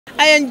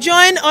I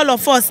enjoin all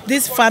of us,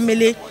 this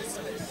family,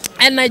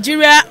 and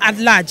Nigeria at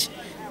large,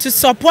 to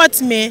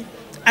support me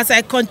as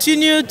I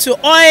continue to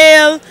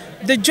oil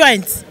the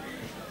joints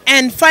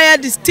and fire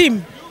the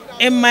steam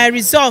in my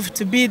resolve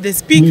to be the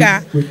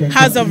Speaker,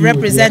 House of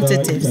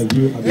Representatives. And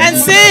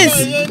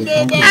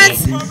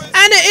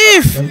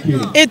if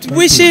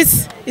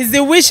it's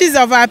the wishes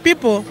of our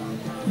people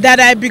that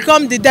I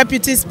become the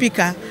Deputy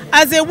Speaker,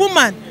 as a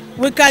woman,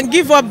 we can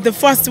give up the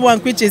first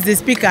one, which is the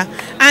Speaker,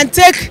 and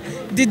take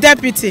the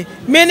Deputy,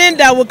 meaning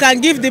that we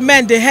can give the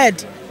men the head,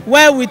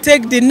 where we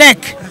take the neck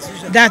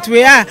that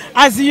we are,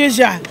 as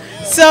usual.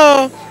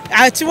 So,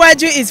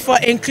 Achiwaju is for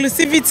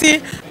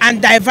inclusivity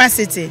and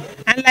diversity.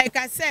 And like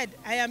I said,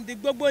 I am the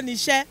Gbogbo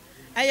Nishe.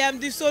 I am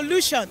the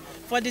solution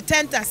for the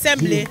 10th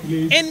Assembly.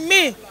 In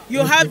me, you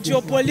have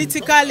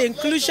geopolitical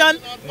inclusion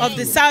of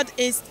the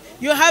Southeast,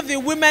 you have the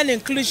women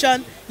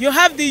inclusion, you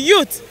have the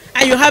youth,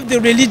 and you have the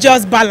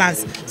religious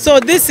balance. So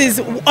this is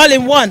all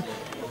in one.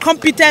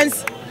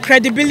 Competence,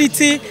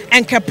 credibility,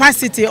 and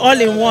capacity all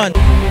in one.